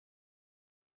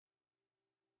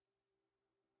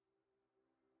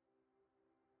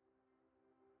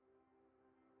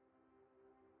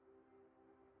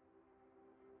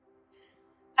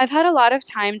I've had a lot of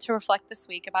time to reflect this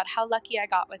week about how lucky I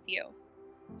got with you.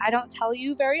 I don't tell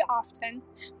you very often,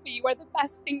 but you are the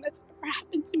best thing that's ever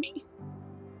happened to me.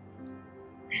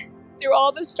 Through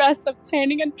all the stress of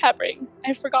planning and prepping,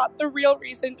 I forgot the real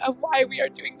reason of why we are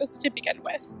doing this to begin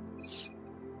with.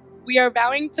 We are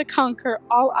vowing to conquer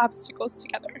all obstacles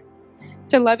together,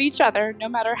 to love each other no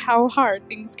matter how hard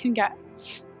things can get.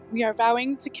 We are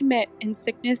vowing to commit in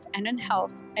sickness and in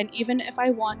health, and even if I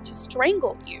want to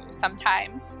strangle you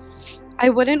sometimes, I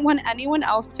wouldn't want anyone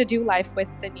else to do life with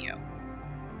than you.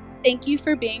 Thank you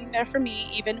for being there for me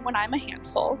even when I'm a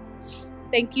handful.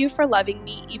 Thank you for loving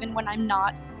me even when I'm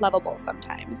not lovable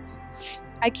sometimes.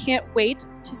 I can't wait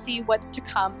to see what's to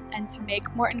come and to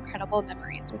make more incredible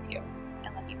memories with you. I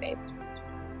love you, babe.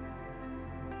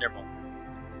 Nirmal,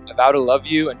 I vow to love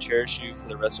you and cherish you for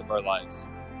the rest of our lives.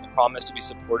 I promise to be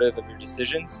supportive of your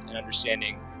decisions and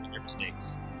understanding of your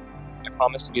mistakes. I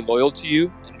promise to be loyal to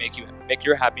you and make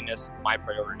your happiness my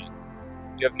priority.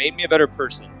 You have made me a better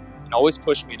person and always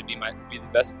pushed me to be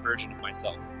the best version of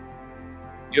myself.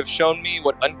 You have shown me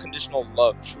what unconditional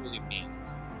love truly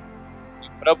means. You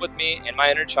put up with me and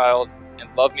my inner child and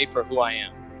love me for who I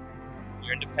am.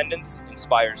 Your independence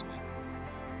inspires me.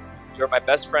 You are my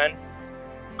best friend,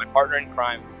 my partner in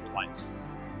crime for life.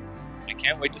 I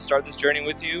can't wait to start this journey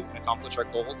with you and accomplish our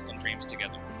goals and dreams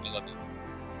together. I love you.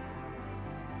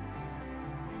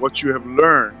 What you have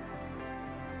learned,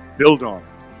 build on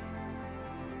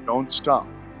it. Don't stop.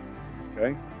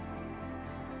 Okay?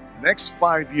 Next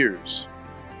 5 years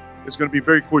is going to be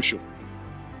very crucial,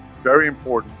 very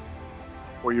important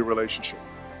for your relationship.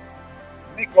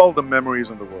 Make all the memories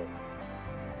in the world.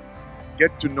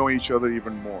 Get to know each other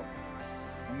even more.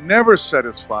 Never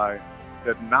satisfy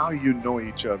that now you know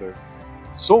each other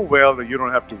so well that you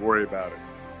don't have to worry about it,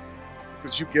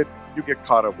 because you get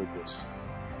caught up with this.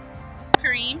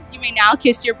 Karim, you may now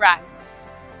kiss your bride.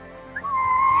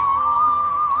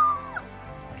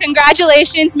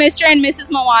 Congratulations, Mr. and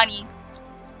Mrs. Mawani.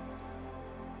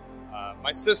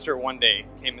 My sister one day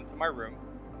came into my room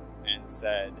and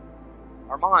said,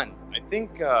 "Armand, I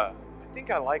think I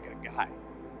like a guy.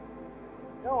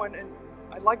 No, and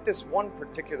I like this one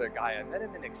particular guy. I met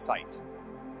him in Excite."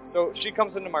 So she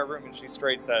comes into my room and she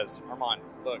straight says, "Armand,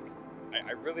 look,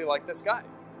 I really like this guy."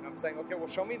 And I'm saying, "Okay, well,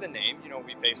 show me the name." You know,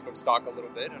 we Facebook stalk a little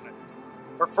bit, and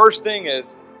her first thing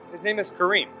is, his name is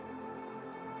Karim.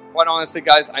 Quite honestly,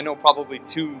 guys, I know probably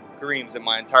 2 Karims in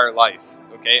my entire life,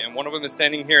 okay? And one of them is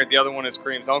standing here, the other one is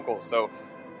Karim's uncle. So,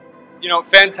 you know,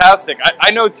 fantastic.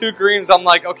 I know 2 Karims. I'm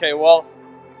like, okay, well,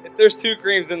 if there's 2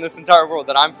 Karims in this entire world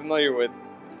that I'm familiar with,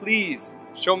 please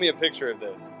show me a picture of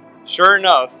this. Sure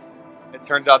enough, it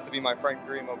turns out to be my friend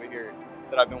Karim over here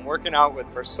that I've been working out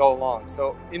with for so long.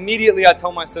 So immediately I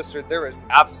told my sister, there is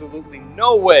absolutely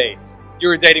no way you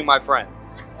were dating my friend.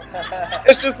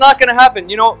 It's just not going to happen.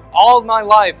 You know, all my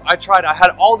life I tried. I had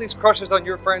all these crushes on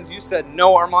your friends. You said,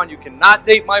 "No, Armand, you cannot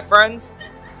date my friends."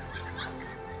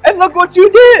 And look what you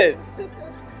did.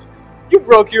 You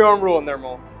broke your own rule,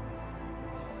 Nirmal.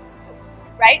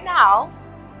 Right now,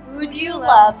 who do you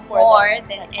love more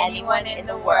than anyone in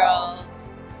the world?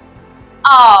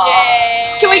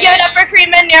 Aww. Can we give it up for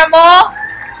Karim and Nirmal?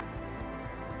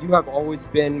 You have always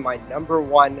been my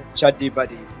 #1 chuddy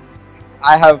buddy.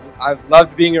 I've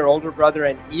loved being your older brother,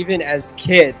 and even as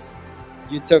kids,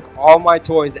 you took all my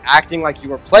toys acting like you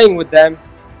were playing with them,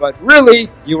 but really,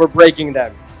 you were breaking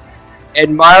them.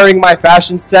 Admiring my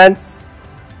fashion sense,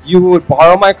 you would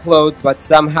borrow my clothes, but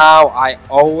somehow I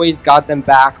always got them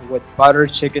back with butter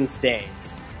chicken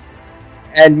stains.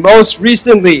 And most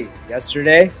recently,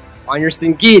 yesterday, on your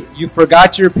Sangeet, you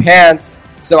forgot your pants,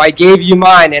 so I gave you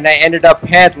mine and I ended up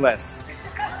pantless.